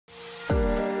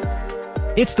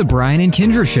It's the Brian and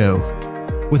Kendra Show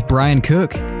with Brian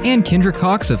Cook and Kendra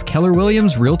Cox of Keller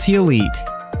Williams Realty Elite.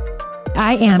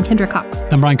 I am Kendra Cox.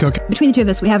 I'm Brian Cook. Between the two of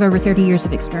us, we have over 30 years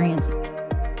of experience.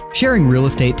 Sharing real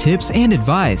estate tips and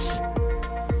advice.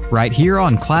 Right here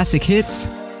on Classic Hits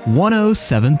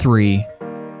 1073.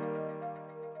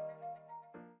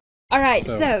 All right,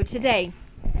 so today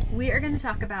we are going to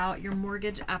talk about your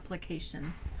mortgage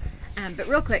application. But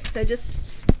real quick, so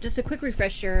just a quick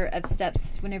refresher of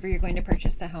steps whenever you're going to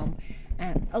purchase a home.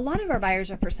 A lot of our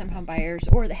buyers are first-time home buyers,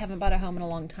 or they haven't bought a home in a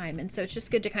long time, and so it's just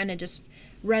good to kind of just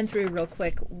run through real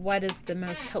quick what is the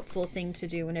most helpful thing to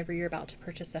do whenever you're about to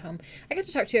purchase a home. I got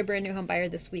to talk to a brand new home buyer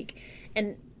this week,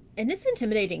 and it's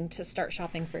intimidating to start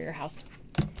shopping for your house.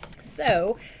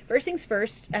 So first things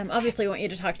first, obviously I want you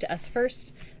to talk to us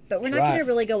first. But we're not going to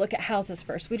really go look at houses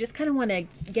first. We just kind of want to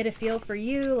get a feel for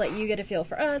you, let you get a feel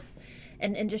for us,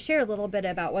 and just share a little bit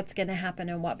about what's going to happen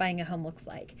and what buying a home looks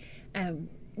like.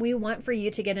 We want for you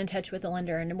to get in touch with a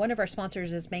lender, and one of our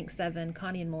sponsors is Bank 7,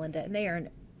 Connie and Melinda, and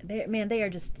they are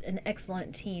just an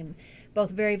excellent team,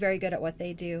 both very, very good at what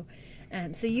they do.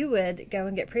 So you would go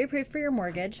and get pre-approved for your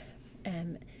mortgage.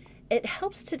 It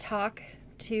helps to talk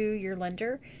to your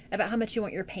lender about how much you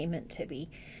want your payment to be.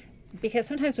 Because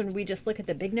sometimes when we just look at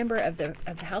the big number of the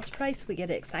house price, we get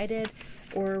excited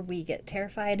or we get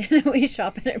terrified and we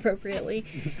shop inappropriately.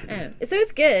 So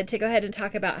it's good to go ahead and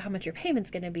talk about how much your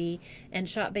payment's going to be and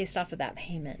shop based off of that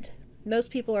payment.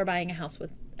 Most people are buying a house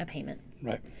with a payment.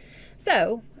 Right.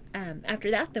 So after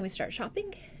that, then we start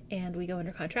shopping and we go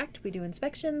under contract. We do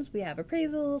inspections. We have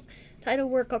appraisals, title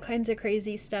work, all kinds of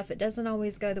crazy stuff. It doesn't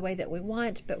always go the way that we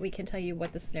want, but we can tell you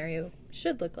what the scenario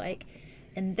should look like.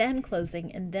 And then closing,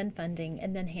 and then funding,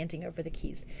 and then handing over the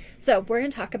keys. So we're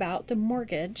going to talk about the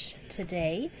mortgage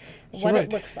today, what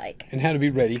it looks like. And how to be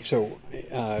ready. So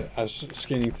I was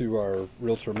scanning through our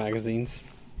Realtor magazines.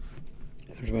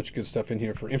 There's a bunch of good stuff in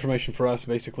here for information for us,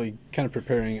 basically kind of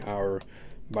preparing our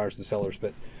buyers and sellers.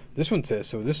 But this one says,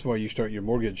 so this is why you start your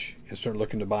mortgage and start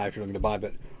looking to buy if you're looking to buy.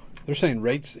 But they're saying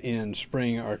rates in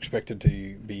spring are expected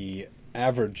to be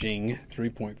averaging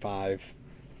 3.5%.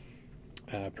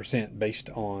 Percent based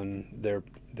on the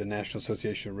National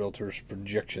Association of Realtors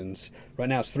projections. Right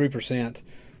now it's 3%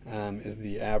 is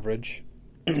the average,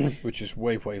 which is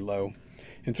way, way low.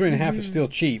 And 3.5% is still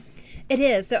cheap. It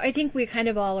is. So I think we kind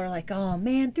of all are like, oh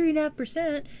man,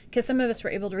 3.5%, because some of us were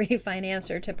able to refinance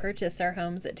or to purchase our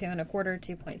homes at 2.25%,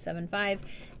 2.75.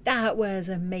 That was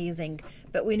amazing,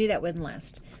 but we knew that wouldn't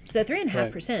last. So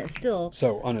 3.5% is still.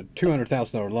 So on a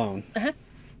 $200,000 loan,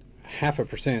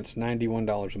 0.5% is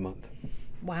 $91 a month.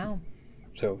 Wow.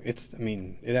 So it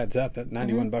adds up. That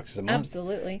 $91 bucks a month.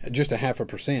 Absolutely. Just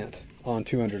 0.5% on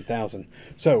 200,000.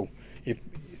 So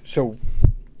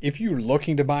if you're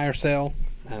looking to buy or sell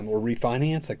or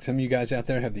refinance, like some of you guys out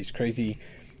there have these crazy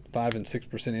 5% and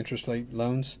 6% interest rate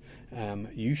loans,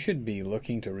 you should be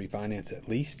looking to refinance at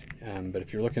least. But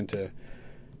if you're looking to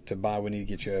buy, we need to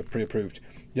get you pre-approved.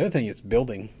 The other thing is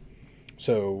building.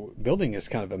 So building is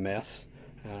kind of a mess.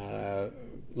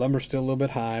 Lumber's still a little bit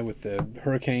high with the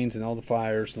hurricanes and all the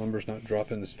fires. Lumber's not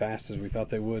dropping as fast as we thought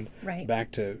they would. Right.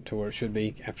 Back to where it should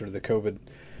be after the COVID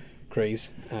craze.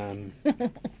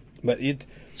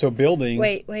 So building.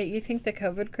 Wait, you think the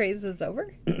COVID craze is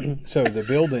over? So the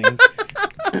building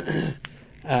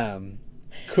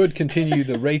could continue.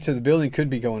 The rates of the building could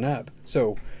be going up.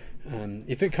 So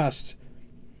if it costs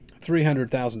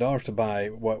 $300,000 to buy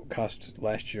what cost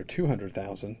last year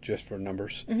 $200,000, just for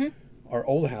numbers. Mm-hmm. Our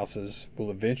old houses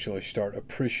will eventually start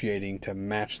appreciating to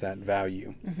match that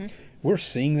value. Mm-hmm. We're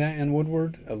seeing that in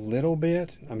Woodward a little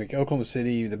bit. I mean, Oklahoma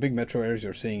City, the big metro areas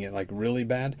are seeing it like really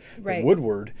bad. Right. But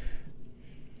Woodward,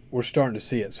 we're starting to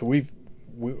see it. So it's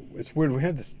weird. We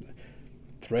have this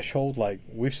threshold. Like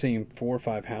we've seen 4 or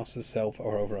 5 houses sell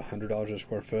for over $100 a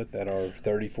square foot that are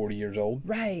 30, 40 years old.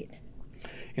 Right.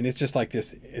 And it's just like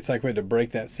this. It's like we had to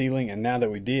break that ceiling. And now that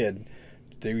we did,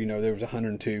 there was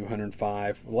 102,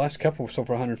 105. The last couple sold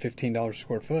for $115 a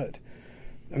square foot.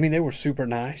 I mean, they were super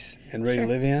nice and ready to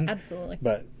live in. Absolutely.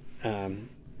 But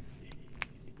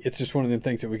it's just one of them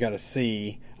things that we got to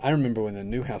see. I remember when the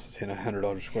new houses hit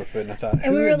 $100 a square foot, and I thought,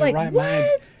 and we were like, right what?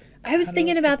 Mind? I was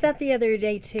thinking about that the other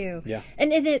day too. Yeah.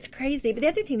 And it's crazy. But the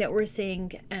other thing that we're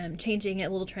seeing changing a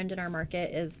little trend in our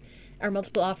market is our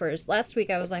multiple offers. Last week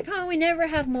I was like, we never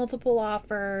have multiple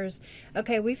offers.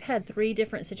 Okay, we've had 3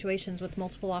 different situations with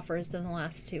multiple offers in the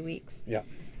last 2 weeks. Yeah.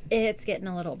 It's getting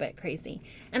a little bit crazy.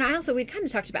 And we'd kind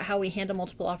of talked about how we handle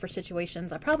multiple offer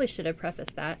situations. I probably should have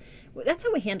prefaced that. That's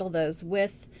how we handle those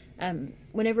with,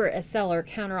 whenever a seller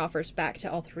counter offers back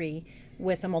to all 3,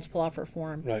 with a multiple offer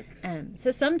form. Right. So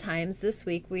sometimes this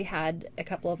week we had a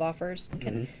couple of offers.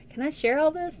 Can I share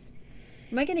all this?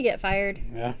 Am I going to get fired?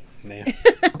 Yeah.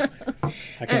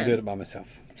 I can't do it by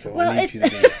myself. So Well, I need it's you to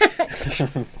do it.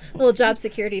 yes, little job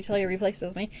security till he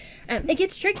replaces me. It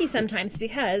gets tricky sometimes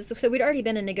because we'd already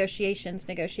been in negotiations,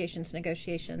 but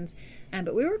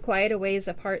we were quite a ways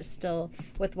apart still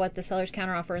with what the seller's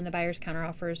counteroffer and the buyer's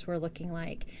counteroffers were looking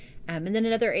like. And then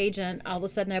another agent, all of a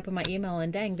sudden I open my email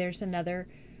and dang, there's another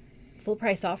full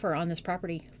price offer on this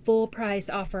property.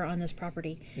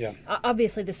 Yeah.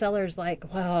 Obviously, the seller's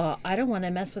like, well, I don't want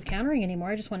to mess with countering anymore.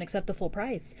 I just want to accept the full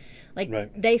price. Like,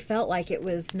 they felt like it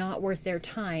was not worth their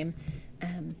time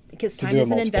because time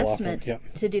is an investment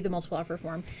to do the multiple offer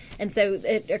form. And so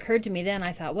it occurred to me then,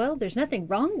 I thought, well, there's nothing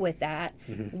wrong with that.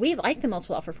 We like the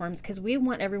multiple offer forms because we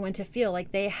want everyone to feel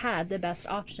like they had the best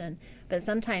option. But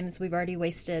sometimes we've already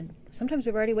wasted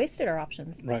our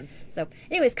options. Right. So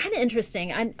anyways, kind of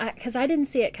interesting because I didn't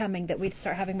see it coming that we'd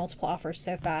start having multiple offers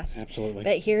so fast. Absolutely.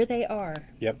 But here they are.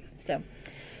 Yep. So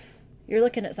you're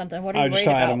looking at something. What are you I just worried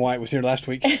saw about? Adam White was here last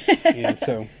week. And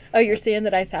so Oh, you're seeing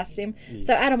that I sassed him?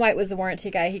 So Adam White was the warranty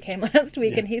guy. He came last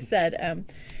week and he said,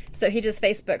 so he just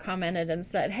Facebook commented and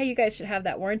said, hey, you guys should have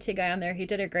that warranty guy on there. He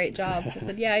did a great job. I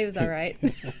said, yeah, he was all right.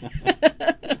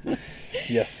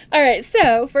 yes. All right.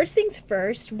 So first things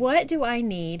first, what do I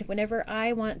need whenever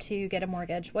I want to get a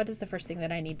mortgage? What is the first thing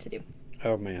that I need to do?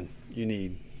 Oh, man. You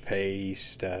need pay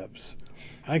stubs.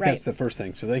 I think that's the first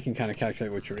thing. So they can kind of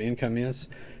calculate what your income is.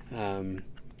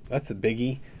 That's the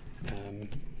biggie.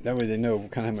 That way they know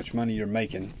kind of how much money you're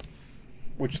making,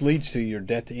 which leads to your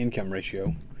debt to income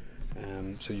ratio.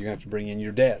 So you're going to have to bring in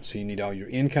your debt. So you need all your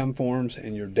income forms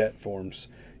and your debt forms.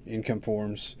 Income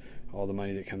forms, all the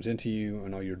money that comes into you,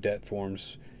 and all your debt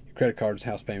forms, your credit cards,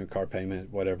 house payment, car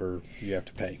payment, whatever you have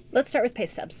to pay. Let's start with pay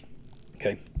stubs.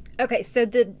 Okay, so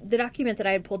the document that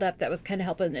I had pulled up that was kind of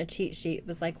helping a cheat sheet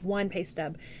was like one pay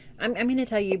stub. I'm going to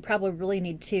tell you probably really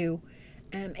need two.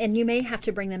 And you may have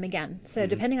to bring them again. So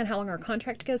depending on how long our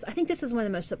contract goes, I think this is one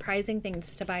of the most surprising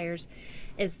things to buyers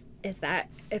is that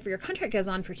if your contract goes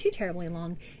on for too terribly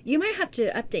long, you might have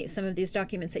to update some of these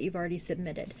documents that you've already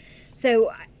submitted.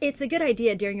 So it's a good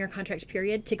idea during your contract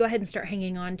period to go ahead and start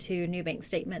hanging on to new bank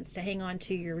statements, to hang on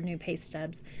to your new pay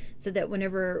stubs, so that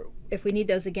if we need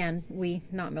those again,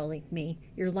 not only me,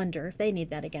 your lender, if they need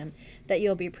that again, that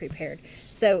you'll be prepared.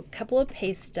 So a couple of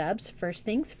pay stubs, first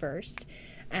things first.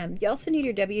 You also need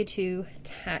your W-2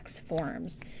 tax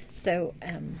forms. So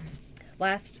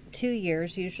last 2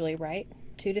 years usually, right?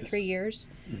 2 to 3 years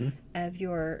of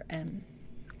your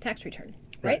tax return,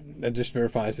 right? That just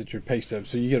verifies that your pay stubs.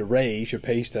 So you get a raise, your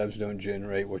pay stubs don't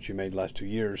generate what you made the last 2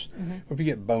 years. Or if you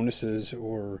get bonuses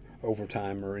or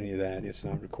overtime or any of that, it's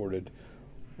not recorded.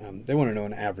 They want to know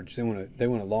an average. They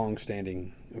want a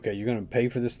long-standing, okay, you're going to pay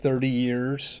for this 30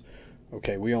 years.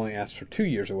 Okay, we only asked for 2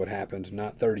 years of what happened,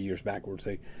 not 30 years backwards.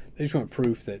 They just want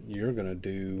proof that you're going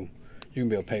to be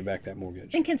able to pay back that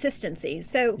mortgage. And consistency.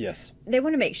 So yes, they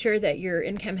want to make sure that your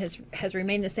income has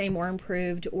remained the same or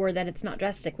improved, or that it's not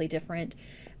drastically different.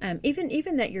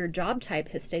 Even that your job type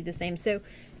has stayed the same. So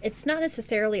it's not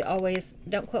necessarily always,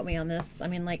 don't quote me on this. I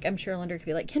mean, like, I'm sure a lender could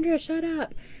be like, Kendra, shut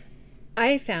up.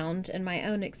 I found in my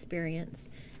own experience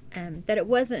that it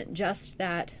wasn't just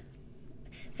that.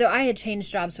 So I had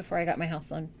changed jobs before I got my house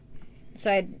loan.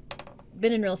 So I'd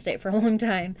been in real estate for a long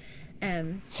time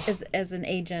as an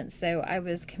agent. So I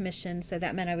was commissioned. So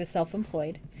that meant I was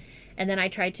self-employed. And then I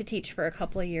tried to teach for a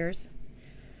couple of years.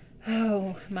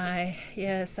 Oh my,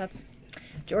 yes, that's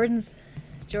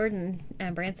Jordan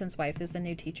Branson's wife is a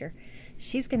new teacher.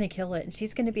 She's going to kill it. And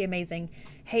she's going to be amazing.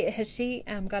 Hey, has she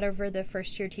got over the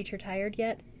first year teacher tired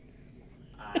yet?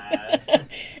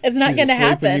 It's not going to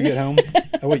happen. When you get home.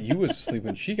 Oh wait, you was asleep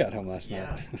when she got home last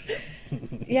night.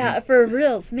 Yeah, for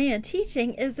reals, man.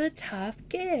 Teaching is a tough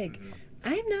gig.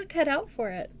 I'm not cut out for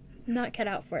it. Not cut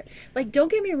out for it. Like,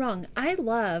 don't get me wrong. I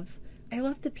love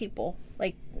the people.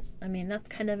 Like, I mean, that's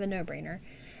kind of a no-brainer.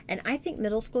 And I think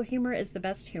middle school humor is the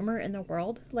best humor in the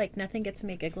world. Like, nothing gets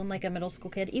me giggling like a middle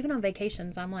school kid. Even on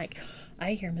vacations, I'm like,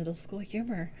 I hear middle school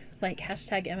humor. Like,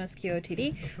 hashtag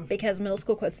MSQOTD, because middle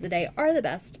school quotes of the day are the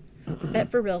best. But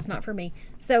for reals, not for me.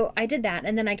 So I did that,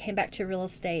 and then I came back to real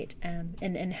estate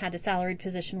and had a salaried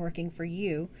position working for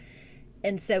you.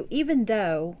 And so even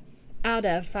though out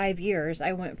of 5 years,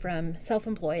 I went from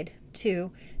self-employed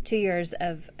to 2 years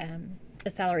of a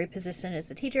salary position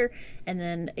as a teacher, and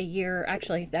then a year,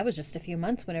 actually that was just a few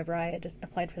months whenever I had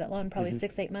applied for that loan, probably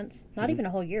 6-8 months, not even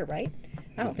a whole year, right?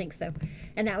 I don't think so.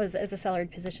 And that was as a salaried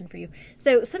position for you.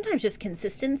 So sometimes just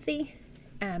consistency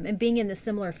and being in the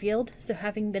similar field. So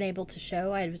having been able to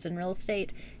show, I was in real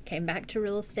estate, came back to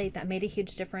real estate, that made a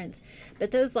huge difference. But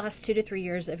those last 2 to 3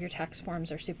 years of your tax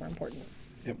forms are super important.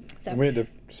 Yep. So And we had to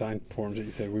sign forms that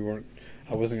you said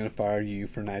I wasn't going to fire you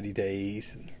for 90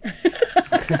 days.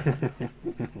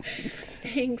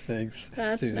 Thanks.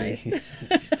 That's Susie. nice.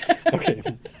 Okay.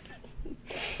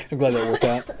 I'm glad that worked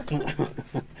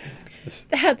out.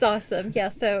 That's awesome. Yeah.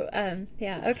 So,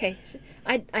 okay.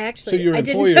 I actually, So your I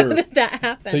didn't employer- know that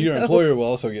happened. So your employer will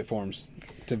also get forms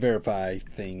to verify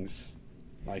things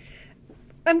like...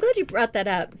 I'm glad you brought that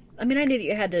up. I mean, I knew that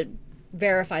you had to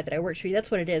verify that I worked for you.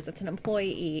 That's what it is. It's an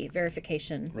employee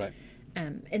verification. Right.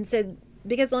 And so,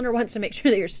 because the lender wants to make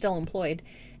sure that you're still employed.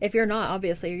 If you're not,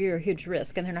 obviously, you're a huge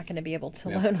risk, and they're not going to be able to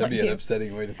loan That'd on be you. an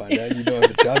upsetting way to find out you don't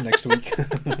have a job next week.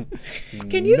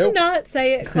 Can you Nope. not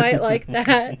say it quite like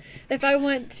that? If I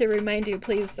want to remind you,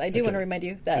 please, I do want to Okay. remind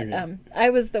you that Okay.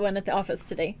 I was the one at the office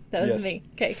today. That was Yes. me.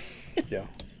 Okay. Yeah.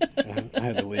 I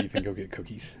had to leave and go get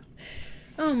cookies.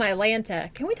 Oh, my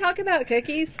Lanta. Can we talk about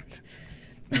cookies?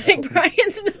 Like,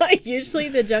 Brian's not usually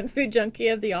the junk food junkie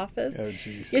of the office. Oh,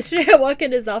 jeez. Yesterday I walk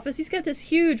into his office. He's got this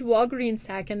huge Walgreens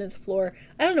sack on his floor.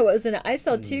 I don't know what was in it. I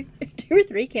saw two or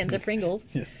three cans of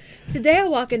Pringles. Yes. Today I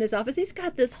walk in his office. He's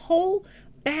got this whole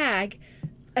bag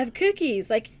of cookies.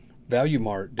 Like, Value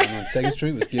Mart down on 2nd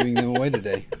Street was giving them away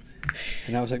today.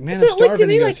 And I was like, man, so I'm it looked to starving.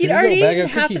 me He goes, like he'd "Here you go, already bag eaten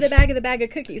of half of cookies." the bag of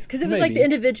cookies. Because it was like Maybe. the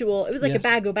individual. It was like Yes.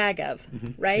 a bag of,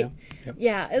 right? Yeah. Yep.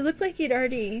 Yeah, it looked like he'd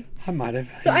alreed. I might have.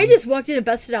 So I just walked in and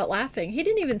busted out laughing. He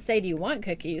didn't even say, "Do you want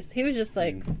cookies?" He was just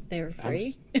like, "They were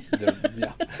free."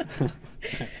 Yeah.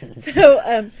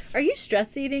 So, are you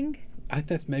stress eating?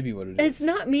 That's maybe what it is. It's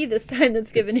not me this time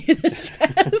that's giving you the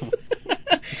stress.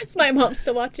 It's my mom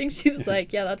still watching. She's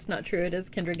like, "Yeah, that's not true. It is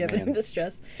Kendra giving him the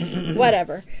stress."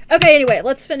 Whatever. Okay. Anyway,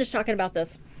 let's finish talking about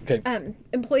this. Okay.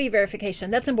 Employee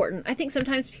verification. That's important. I think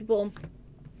sometimes people.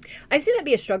 I've seen that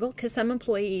be a struggle because some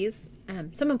employees,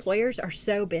 some employers are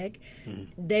so big,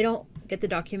 they don't get the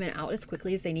document out as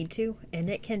quickly as they need to, and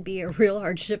it can be a real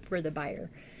hardship for the buyer.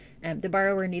 The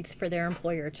borrower needs for their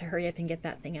employer to hurry up and get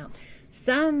that thing out.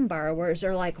 Some borrowers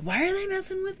are like, "Why are they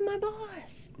messing with my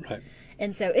boss?" Right.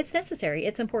 And so it's necessary.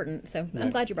 It's important. So I'm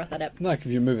glad you brought that up. Like if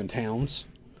you're moving towns,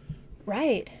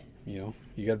 Right. you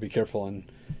got to be careful in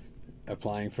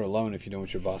applying for a loan if you don't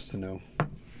want your boss to know.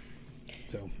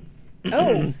 So,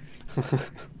 Oh,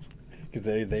 because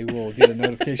they will get a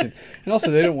notification, and also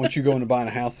they don't want you going to buying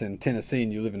a house in Tennessee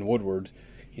and you live in Woodward.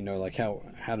 Like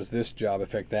how does this job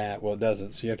affect that? Well, it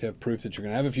doesn't. So you have to have proof that you're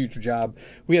going to have a future job.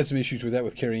 We had some issues with that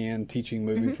with Carrie Ann teaching,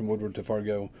 moving from Woodward to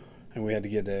Fargo, and we had to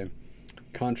get a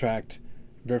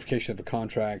verification of a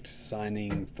contract,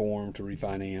 signing form to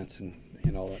refinance,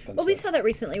 and all that fun well, we stuff. saw that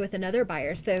recently with another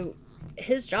buyer. So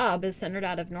his job is centered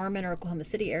out of Norman or Oklahoma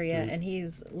City area, and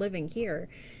he's living here.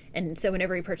 And so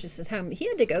whenever he purchased his home, he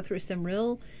had to go through some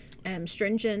real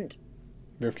stringent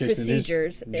Verification that his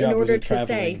procedures in job order wasn't to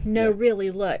say, traveling. no, Yeah.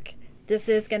 really, look, this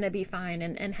is going to be fine,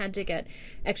 and had to get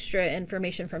extra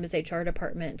information from his HR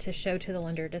department to show to the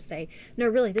lender to say, no,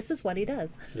 really, this is what he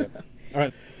does. Yep.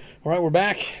 All right, we're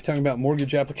back talking about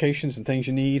mortgage applications and things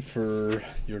you need for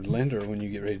your lender when you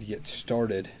get ready to get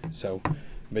started. So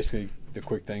basically the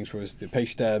quick things was the pay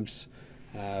stubs,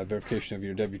 verification of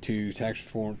your W-2, tax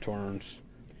reform returns.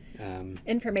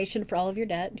 Information for all of your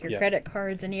debt, your Yep. credit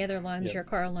cards, any other loans, Yep. your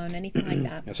car loan, anything like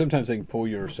that. Now sometimes they can pull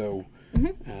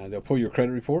they'll pull your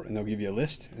credit report and they'll give you a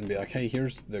list and be like, hey,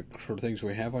 here's the things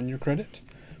we have on your credit.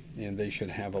 And they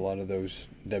should have a lot of those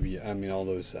all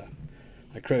those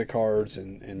like credit cards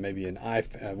and maybe an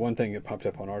one thing that popped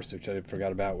up on ours which I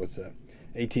forgot about was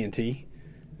AT&T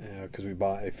because we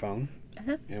bought a phone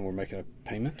and we're making a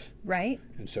payment. Right.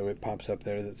 And so it pops up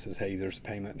there that says, hey, there's a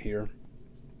payment here.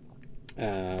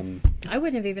 I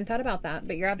wouldn't have even thought about that,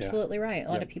 but you're absolutely right. A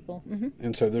lot Yep. of people.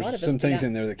 And so A lot of there's us some do things that.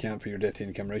 in there that count for your debt to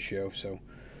income ratio, so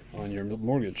on your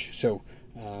mortgage. So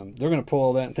they're going to pull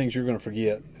all that and things you're going to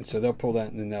forget. And so they'll pull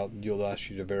that and then you'll ask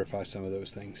you to verify some of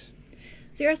those things.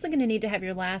 So you're also going to need to have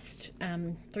your last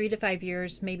 3 to 5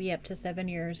 years, maybe up to 7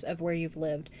 years of where you've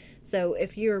lived. So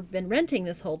if you've been renting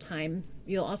this whole time,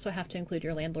 you'll also have to include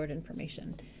your landlord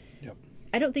information. Yep.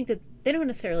 I don't think that they don't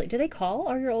necessarily. Do they call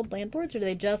all your old landlords, or do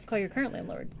they just call your current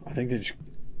landlord? I think they just.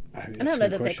 I don't know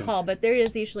that they call, but there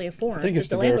is usually a form I think it's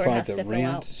that to the landlord verify has the to fill rent.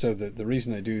 out. So the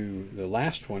reason they do the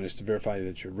last one is to verify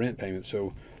that your rent payment.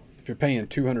 So if you're paying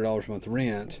 $200 a month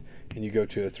rent and you go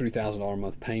to a $3,000 a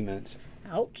month payment,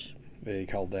 Ouch. they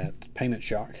call that payment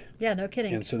shock. Yeah, no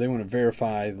kidding. And so they want to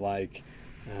verify, like,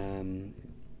 can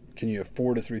you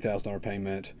afford a $3,000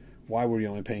 payment? Why were you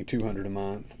only paying $200 a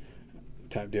month?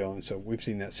 Type deal. And so we've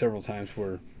seen that several times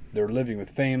where they're living with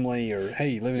family, or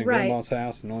hey, living in Right. grandma's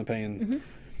house and only paying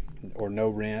or no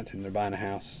rent, and they're buying a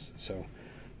house. So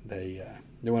they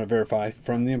want to verify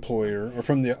from the employer or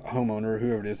from the homeowner,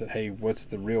 whoever it is, that hey, what's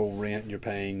the real rent you're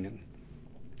paying, and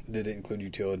did it include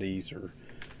utilities or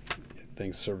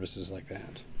things, services like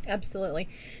that. Absolutely.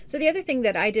 So the other thing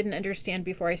that I didn't understand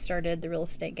before I started the real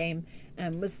estate game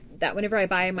was that whenever I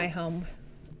buy my home,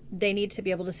 they need to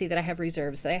be able to see that I have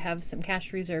reserves, that I have some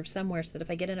cash reserves somewhere, so that if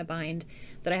I get in a bind,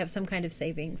 that I have some kind of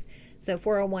savings. So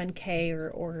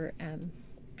 401k or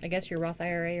I guess your Roth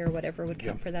IRA or whatever would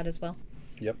count for that as well.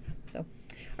 Yep. So,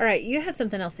 all right, you had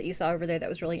something else that you saw over there that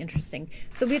was really interesting.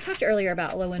 So we talked earlier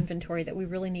about low inventory, that we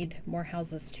really need more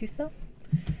houses to sell.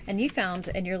 And you found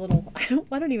in your little, I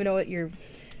don't even know what your,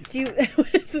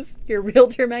 what is this, your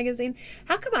realtor magazine?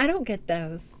 How come I don't get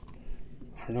those?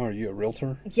 I don't know, are you a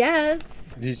realtor?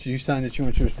 Yes. Did you sign that you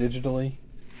want yours digitally?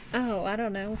 Oh, I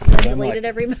don't know. Do I delete like, it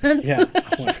every month? Yeah.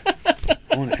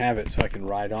 I want to have it so I can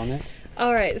write on it.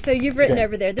 All right, so you've written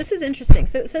over there. This is interesting.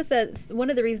 So it says that one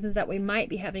of the reasons that we might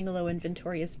be having a low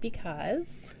inventory is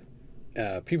because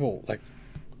people, like,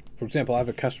 for example, I have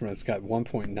a customer that's got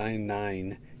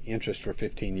 1.99 interest for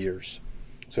 15 years.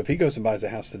 So if he goes and buys a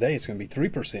house today, it's going to be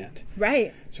 3%.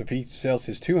 Right. So if he sells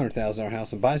his $200,000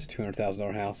 house and buys a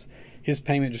 $200,000 house, his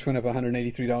payment just went up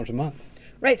 $183 a month.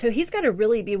 Right, so he's got to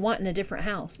really be wanting a different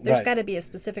house. There's Right. got to be a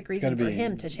specific reason for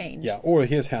him to change. Yeah, or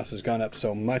his house has gone up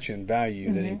so much in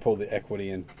value that he can pull the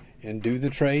equity and do the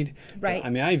trade. Right.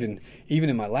 I mean, I even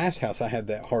in my last house, I had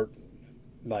that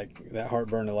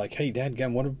heartburn of like, hey,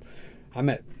 Dadgum, I'm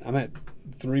at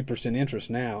 3%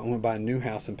 interest now. I'm going to buy a new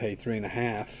house and pay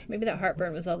 3.5%. Maybe that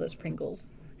heartburn was all those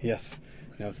Pringles. Yes,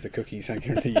 no, it's the cookies. I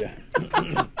guarantee you.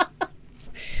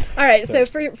 All right, so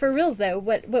for reals though,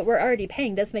 what we're already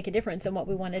paying does make a difference in what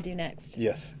we want to do next.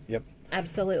 Yes. Yep.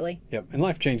 Absolutely. Yep. And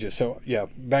life changes. So yeah,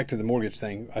 back to the mortgage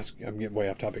thing. I'm getting way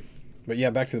off topic, but yeah,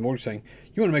 back to the mortgage thing.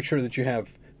 You want to make sure that you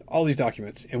have all these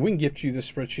documents, and we can gift you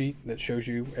this spreadsheet that shows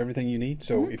you everything you need.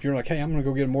 So if you're like, hey, I'm going to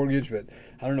go get a mortgage, but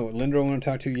I don't know what lender I want to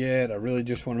talk to yet. I really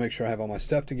just want to make sure I have all my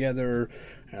stuff together.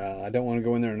 I don't want to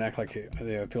go in there and act like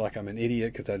I feel like I'm an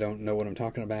idiot because I don't know what I'm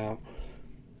talking about.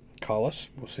 Call us.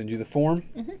 We'll send you the form.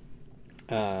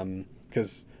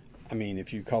 Because, I mean,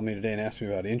 if you called me today and asked me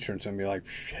about insurance, I'd be like,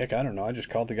 heck, I don't know. I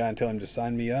just called the guy and tell him to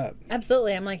sign me up.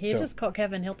 Absolutely. I'm like, just call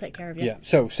Kevin. He'll take care of you. Yeah.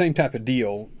 So same type of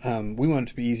deal. We want it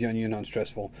to be easy on you and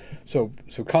non-stressful. So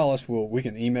call us. We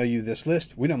can email you this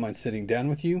list. We don't mind sitting down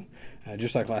with you.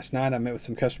 Just like last night, I met with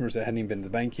some customers that hadn't even been to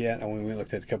the bank yet. And we went and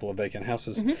looked at a couple of vacant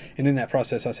houses. And in that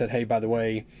process, I said, hey, by the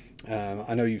way,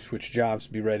 I know you've switched jobs.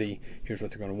 Be ready. Here's what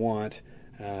they're going to want.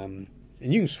 And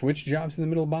you can switch jobs in the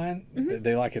middle of buying.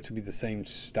 They like it to be the same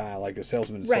style, like a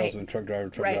salesman to salesman, truck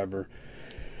driver to truck driver.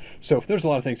 So there's a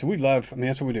lot of things. So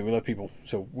that's what we do. We love people.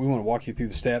 So we want to walk you through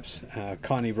the steps.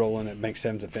 Connie Rowland at Make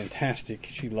Sevens is fantastic.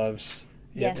 She loves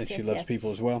it, and she loves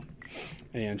people as well.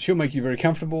 And she'll make you very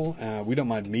comfortable. We don't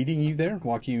mind meeting you there,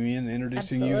 walking you in, and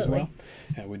introducing you as well.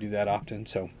 We do that often.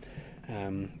 So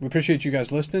we appreciate you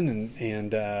guys listening,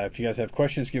 and if you guys have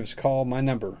questions, give us a call. My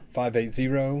number,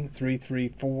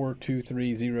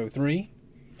 580-334-2303.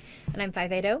 And I'm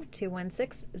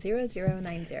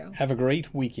 580-216-0090. Have a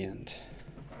great weekend.